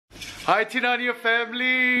Hi Tinania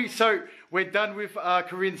family. So we're done with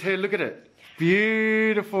Corinne's hair. Look at it.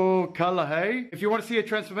 Beautiful colour, hey? If you want to see a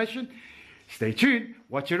transformation, stay tuned.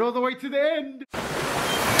 Watch it all the way to the end.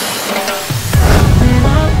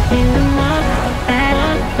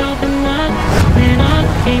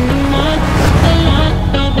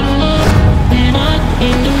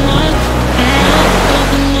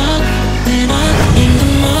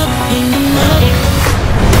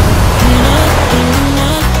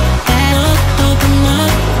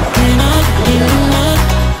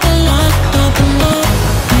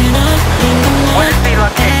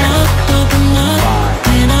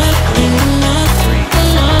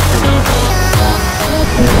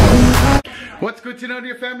 What's good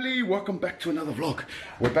Tinania family? Welcome back to another vlog.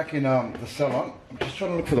 We're back in the salon. I'm just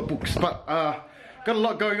trying to look for the books, but got a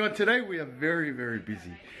lot going on today. We are very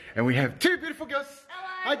busy, and we have two beautiful girls.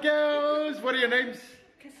 Hello. Hi girls. What are your names?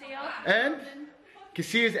 Cassia. And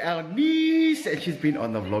Cassia is our niece, and she's been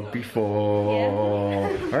on the vlog before.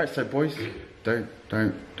 Yeah. All right, so boys, don't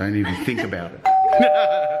even think about it.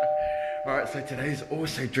 All right, so today's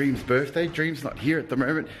also Dream's birthday. Dream's not here at the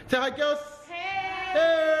moment. Say hi girls.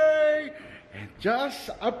 Hey. And just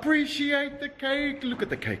appreciate the cake. Look at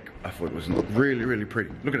the cake. I thought it was really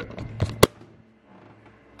pretty. Look at it.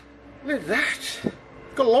 Look at that.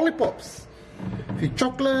 Got lollipops. A few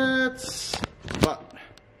chocolates. But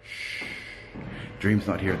shh, Dream's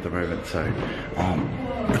not here at the moment, so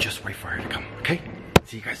we'll just wait for her to come. Okay?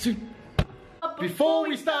 See you guys soon. Before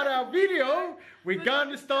we start our video, we're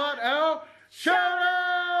gonna start our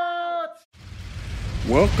shout-out.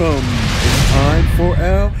 Welcome. It's time for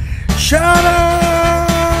our shout out!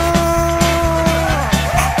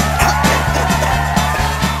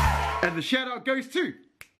 And the shout out goes to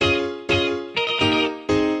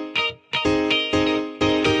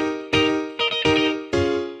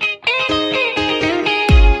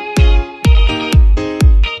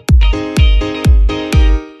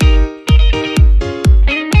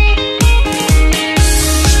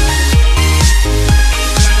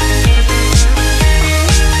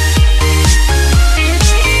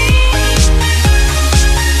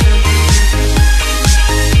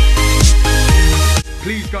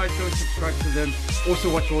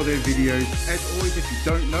also watch all their videos. As always, if you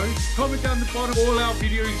don't know, comment down the bottom all our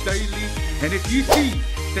videos daily. And if you see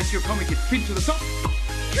that your comment gets pinned to the top,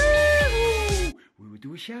 we will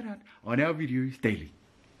do a shout out on our videos daily.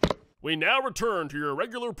 We now return to your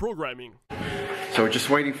regular programming. So we're just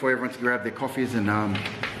waiting for everyone to grab their coffees and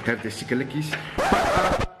have their sikalikis.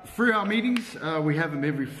 Through our meetings, we have them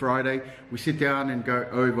every Friday. We sit down and go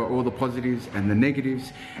over all the positives and the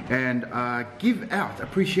negatives and give out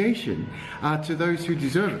appreciation to those who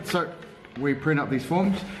deserve it. So we print up these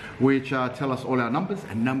forms which tell us all our numbers,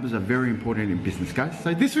 and numbers are very important in business, guys.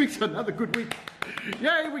 So this week's another good week.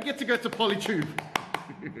 Yay, we get to go to Polytube.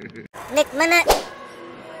 Next minute.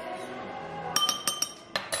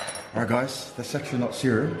 Alright guys, that's actually not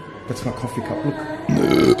cereal. That's my coffee cup, look.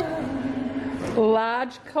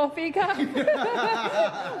 Large coffee cup.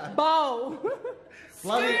 Bowl.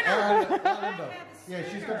 Bloody yeah,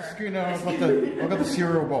 she's got the schooner. I've got the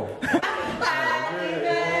cereal bowl. Happy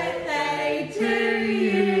birthday to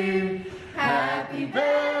you. Happy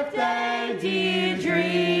birthday, dear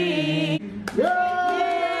Dream. Yay!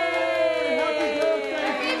 Happy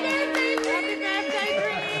birthday,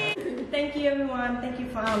 Dream. Thank you, everyone. Thank you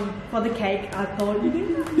for the cake. I thought you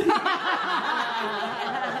didn't.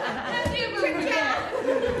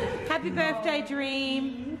 Happy birthday,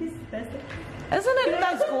 Dream. Isn't it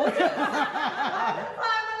nice, gorgeous?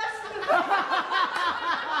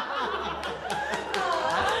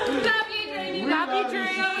 Love you, Dream. Love you,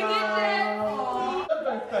 Dream. That's what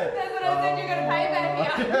I said, you're going to pay back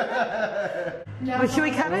here. Well, should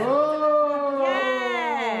we cut it? Oh.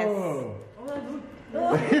 Yes.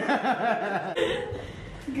 Happy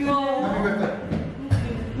birthday.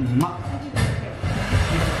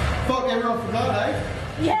 Fuck everyone forgot, eh?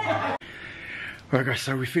 Yeah. Alright guys,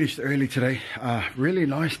 so we finished early today. Really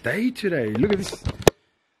nice day today. Look at this.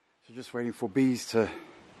 So just waiting for bees to...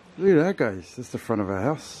 Look at that guys. That's the front of our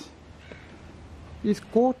house. It's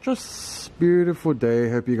gorgeous. Beautiful day.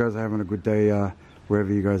 Hope you guys are having a good day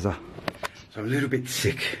wherever you guys are. So I'm a little bit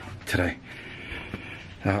sick today.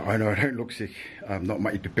 I know I don't look sick. I'm not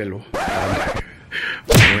my ipipelo.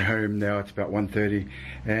 We're home now. It's about 1:30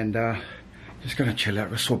 and just gonna chill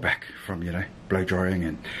out. We're sore back from, you know, blow drying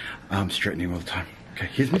and arm straightening all the time. Okay,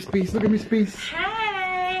 here's Miss Bees. Look at Miss Bees.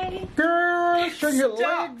 Hey. Girl, showing her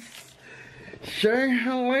legs. Showing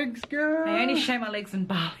her legs, girl. I only show my legs in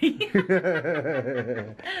Bali.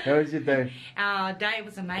 How was your day? Our day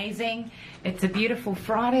was amazing. It's a beautiful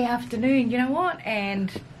Friday afternoon, you know what?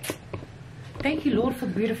 And Thank you, Lord, for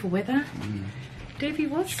the beautiful weather. Davey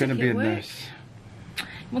was She's going to be a nurse. He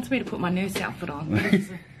wants me to put my nurse outfit on. But there's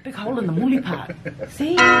a big hole in the mully part.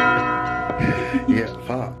 See? Yeah,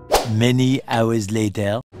 far. Many hours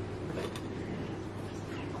later.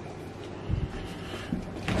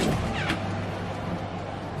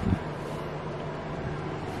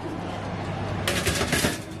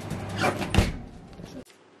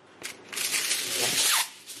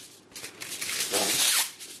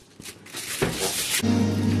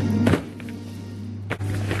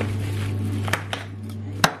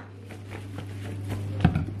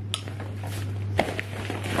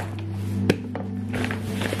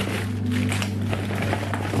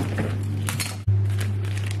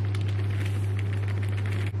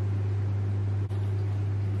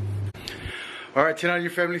 Alright, tonight,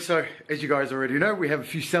 your family, so as you guys already know, we have a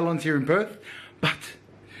few salons here in Perth, but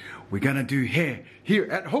we're gonna do hair here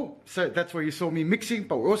at home. So that's where you saw me mixing,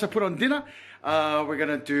 but we also put on dinner. We're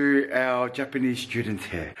gonna do our Japanese student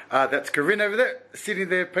hair. That's Corinne over there, sitting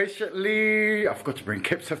there patiently. I forgot to bring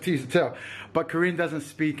caps up to use the towel, but Corinne doesn't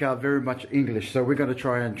speak very much English, so we're gonna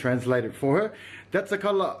try and translate it for her. That's the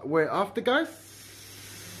color we're after, guys.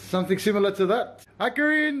 Something similar to that. Hi,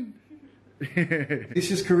 Corinne. This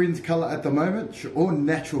is Corinne's colour at the moment. All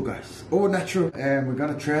natural, guys. All natural. And we're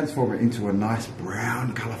going to transform it into a nice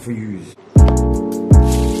brown colour for you.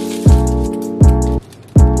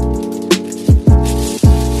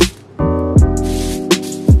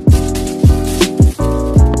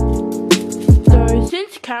 So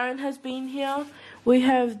since Karen has been here, we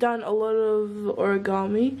have done a lot of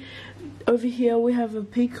origami. Over here we have a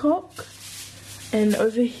peacock. And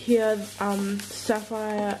over here,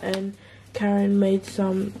 Sapphire and Karen made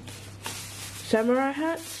some samurai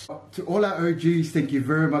hats. To all our OGs, thank you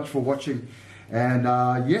very much for watching. And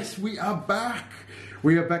yes, we are back.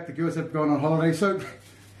 We are back. The girls have gone on holiday. So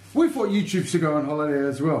we thought YouTube should go on holiday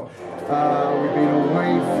as well. We've been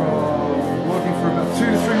away from vlogging for about 2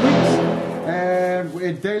 to 3 weeks. And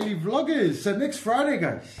we're daily vloggers. So next Friday,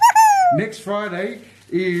 guys. Next Friday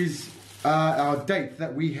is our date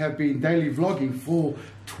that we have been daily vlogging for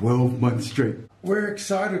 12 months straight. We're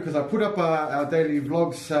excited because I put up our daily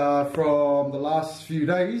vlogs from the last few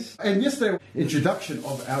days, and yesterday, introduction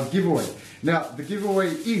of our giveaway. Now, the giveaway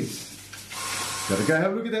is, gotta go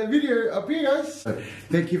have a look at that video up here, guys. So,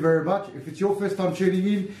 thank you very much. If it's your first time tuning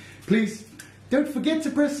in, please don't forget to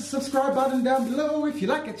press the subscribe button down below if you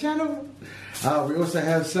like the channel. We also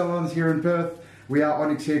have salons here in Perth. We are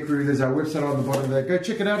Onyx Hair Crew. There's our website on the bottom there. Go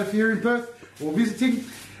check it out if you're in Perth or visiting.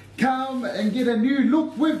 Come and get a new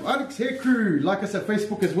look with Onyx Hair Crew. Like us at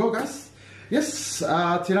Facebook as well, guys. Yes,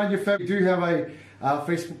 tonight your family do have a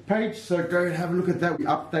Facebook page, so go and have a look at that. We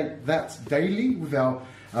update that daily with our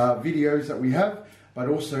videos that we have, but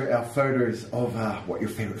also our photos of what your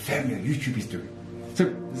favorite family on YouTube is doing.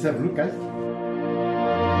 So let's have a look, guys.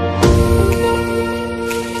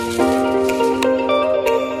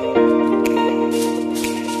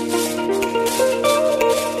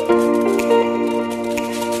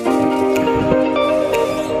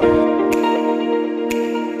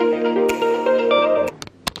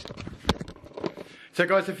 So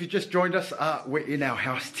guys, if you just joined us, we're in our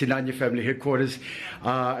house, Tinanya Family Headquarters,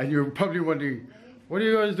 and you're probably wondering, what are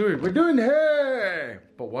you guys doing? We're doing hair!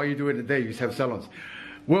 But why are you doing it there? You have salons.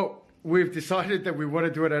 Well, we've decided that we want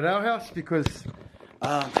to do it at our house because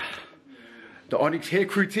the Onyx Hair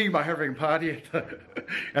Crew team are having a party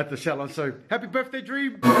at the salon. So, happy birthday,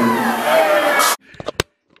 Dream!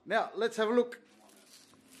 Now, let's have a look.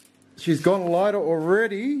 She's gone lighter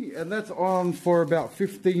already, and that's on for about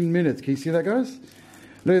 15 minutes. Can you see that, guys?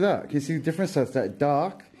 Look at that. Can you see the difference? So it's that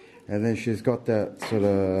dark, and then she's got that sort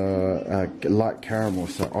of light caramel.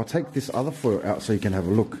 So I'll take this other foil out so you can have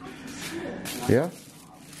a look. Yeah?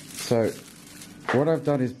 So what I've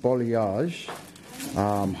done is balayage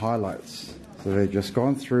highlights. So they've just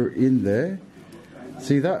gone through in there.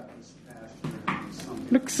 See that?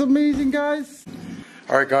 Looks amazing, guys.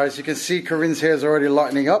 Alright, guys, you can see Corinne's hair is already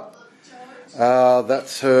lightening up.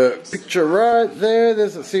 That's her picture right there.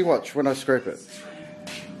 Let's see, watch when I scrape it.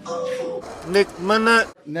 Next minute.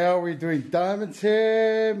 Now we're doing Diamond's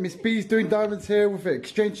hair. Miss B's doing Diamond's hair with an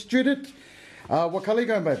exchange student. What colour are you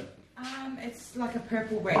going, babe? It's like a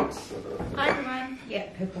purple red. Hi everyone. Yeah,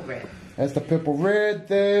 purple red. That's the purple red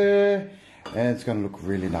there. And it's going to look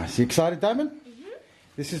really nice. You excited, Diamond? Mm-hmm.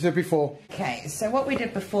 This is her before. Okay, so what we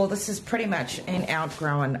did before, this is pretty much an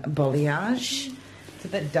outgrown balayage. It's a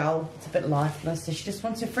bit dull, it's a bit lifeless, so she just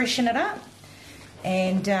wants to freshen it up.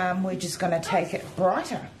 And we're just going to take it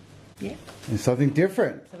brighter. Yeah. And something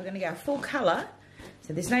different. So we're going to go full colour.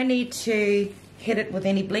 So there's no need to hit it with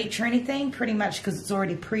any bleach or anything, pretty much because it's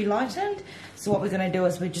already pre-lightened. So what we're going to do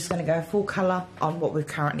is we're just going to go full colour on what we've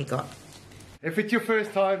currently got. If it's your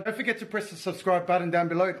first time, don't forget to press the subscribe button down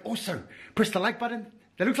below. And also, press the like button.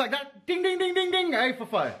 That looks like that. Ding, ding, ding, ding, ding. A for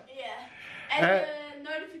fire. Yeah. And the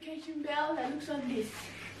notification bell that looks like this.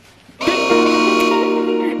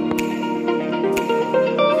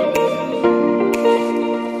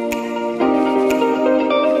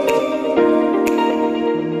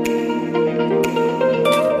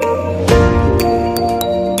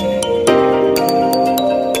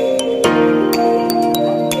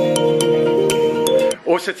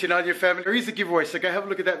 Also, tonight, your family, there is a giveaway, so go have a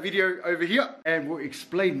look at that video over here, and we'll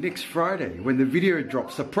explain next Friday when the video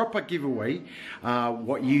drops, a proper giveaway,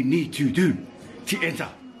 what you need to do to enter.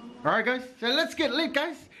 Alright guys, so let's get lit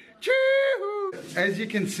guys. Choo-hoo! As you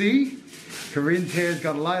can see, Corinne's hair's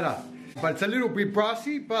got lighter, but it's a little bit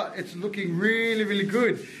brassy, but it's looking really, really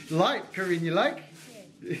good. Light, Corinne, you like?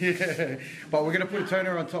 Yeah, but we're going to put a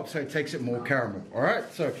toner on top so it takes it more caramel.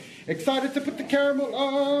 Alright, so excited to put the caramel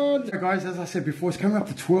on. So guys, as I said before, it's coming up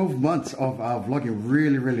to 12 months of vlogging.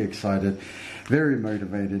 Really, really excited. Very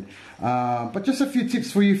motivated. But just a few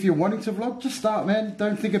tips for you if you're wanting to vlog. Just start, man.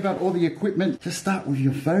 Don't think about all the equipment. Just start with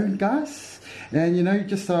your phone, guys. And you know,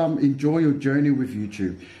 just enjoy your journey with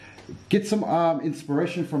YouTube. Get some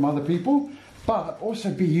inspiration from other people, but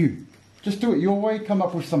also be you. Just do it your way, come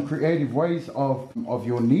up with some creative ways of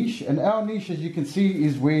your niche. And our niche, as you can see,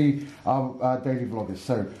 is we are daily vloggers.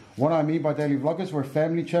 So what I mean by daily vloggers, we're a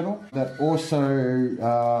family channel that also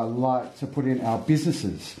like to put in our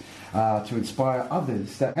businesses to inspire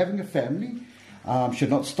others that having a family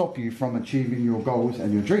should not stop you from achieving your goals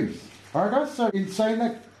and your dreams. Alright guys, so in saying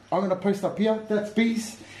that, I'm going to post up here, that's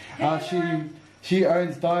Bees. She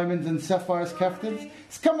owns Diamonds and Sapphires caftans.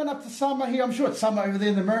 It's coming up to summer here. I'm sure it's summer over there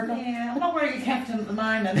in America. Yeah, I'm not wearing a caftan at the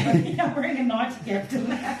moment. I'm wearing a nice caftan.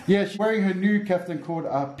 Yeah, she's wearing her new caftan called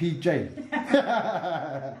PJ.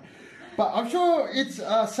 But I'm sure it's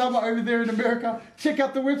summer over there in America. Check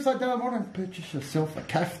out the website down below and purchase yourself a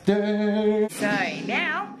caftan. So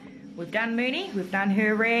now we've done Mooney, we've done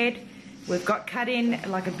her red, we've got cut in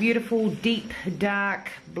like a beautiful deep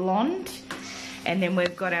dark blonde, and then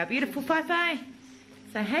we've got our beautiful Fi.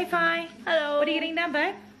 So hey Fi. Hello. What are you getting done,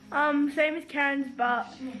 babe? Same as Karen's,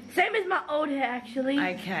 but same as my old hair actually.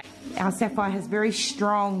 Okay. Our Sapphire has very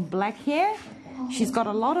strong black hair. She's got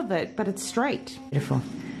a lot of it, but it's straight. Beautiful.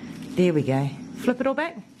 There we go. Flip it all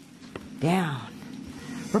back. Down.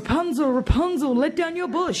 Rapunzel, Rapunzel, let down your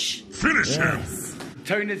bush. Finish him.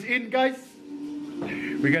 Toner's in, guys.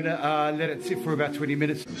 We're going to let it sit for about 20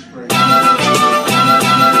 minutes.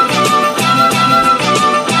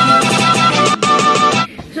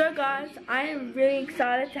 So guys, I am really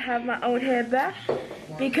excited to have my old hair back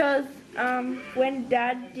because when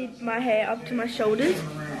Dad did my hair up to my shoulders,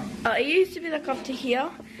 it used to be like up to here,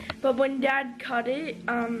 but when Dad cut it,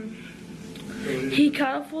 he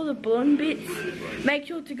cut off all the blonde bits. Make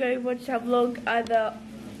sure to go watch that vlog either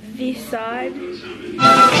this side. Here we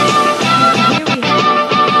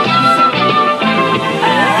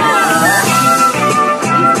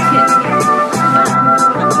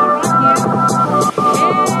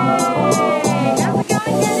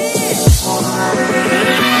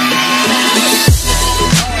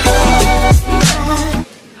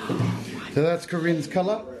So that's Corinne's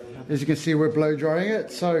colour. As you can see, we're blow drying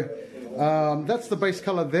it. So that's the base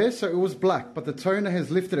colour there. So it was black, but the toner has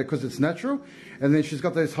lifted it because it's natural. And then she's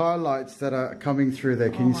got those highlights that are coming through there.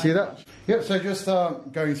 Can you see that? Yep, so just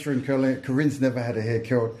going through and curling. Corinne's never had her hair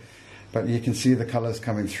curled, but you can see the colours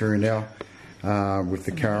coming through now with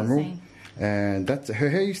the caramel. And that's, her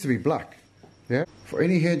hair used to be black. Yeah. For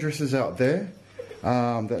any hairdressers out there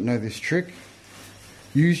that know this trick,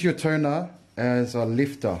 use your toner as a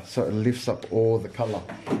lifter, so it lifts up all the colour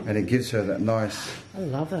and it gives her that nice, I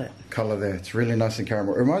love it, colour there. It's really nice and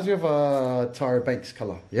caramel. It reminds me of a Tyra Banks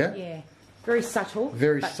colour, yeah? Yeah, very subtle.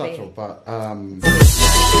 Very subtle, but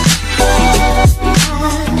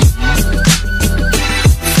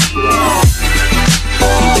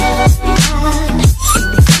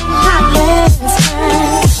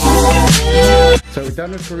so we're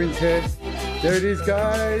done with Corinne's hair. There it is,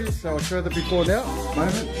 guys. So I'll show the before now.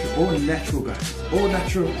 Moment, all natural, guys. All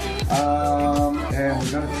natural. And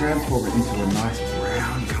we're going to transform it into a nice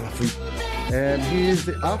brown colour for you. And here's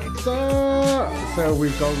the after. So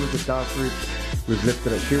we've gone with the dark roots. We've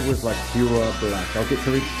lifted it. She was like pure black. I'll get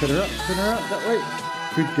Corinne to turn her up that way.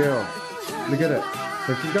 Good girl. Look at it.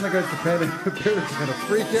 So she's going to go to Japan and her parents are going to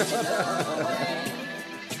freak out.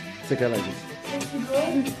 Say okay, ladies.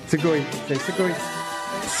 Sugoi. Say sugoi.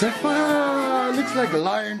 Sapphire looks like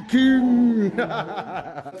Lion King.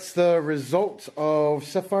 That's the result of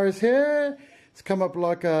Sapphire's hair. It's come up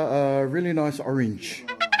like a really nice orange.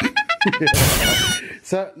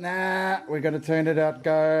 So, we're going to turn it out,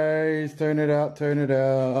 guys. Turn it out, turn it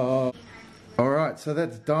out. Alright, so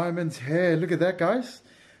that's Diamond's hair. Look at that, guys.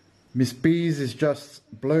 Miss Bees is just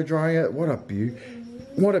blow drying it. What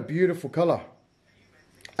a beautiful colour.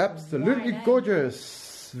 Absolutely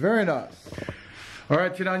gorgeous. Very nice.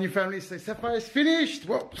 Alright, you know, and your family say Sapphire's finished.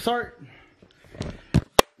 Well, sorry.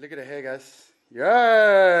 Look at her hair, guys.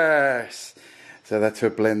 Yes. So that's her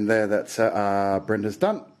blend there. That's Brenda's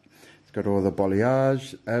done. It's got all the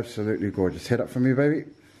balayage. Absolutely gorgeous. Head up for me, baby.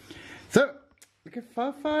 So, look at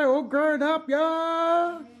Fafa all grown up,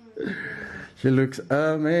 yeah. She looks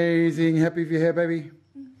amazing. Happy with your hair, baby?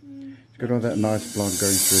 She's got all that nice blonde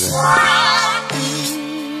going through there.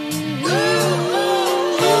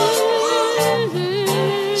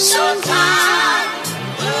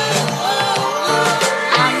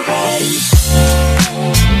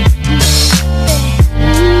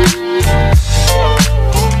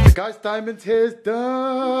 Guys, Diamond's hair's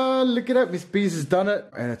done. Look at it, Miss Bees has done it,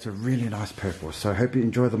 and it's a really nice purple. So I hope you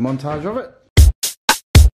enjoy the montage of it.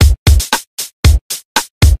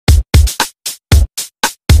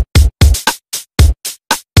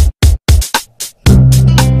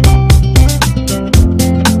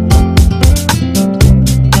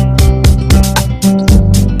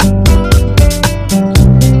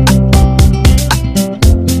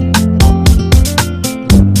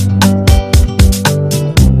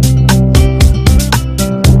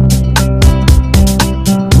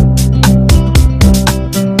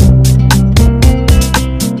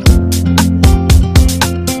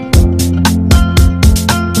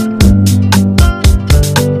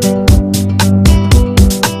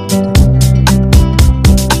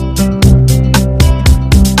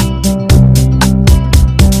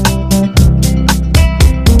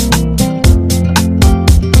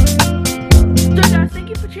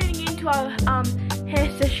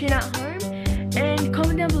 Hair session at home, and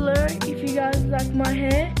comment down below if you guys like my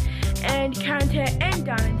hair and Karen's hair and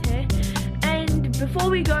Diamond's hair. And before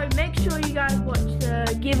we go, make sure you guys watch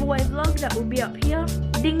the giveaway vlog that will be up here,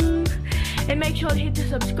 ding, and make sure to hit the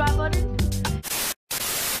subscribe button.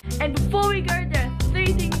 And before we go, there are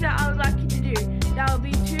 3 things that I would like you to do. That will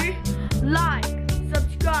be to like,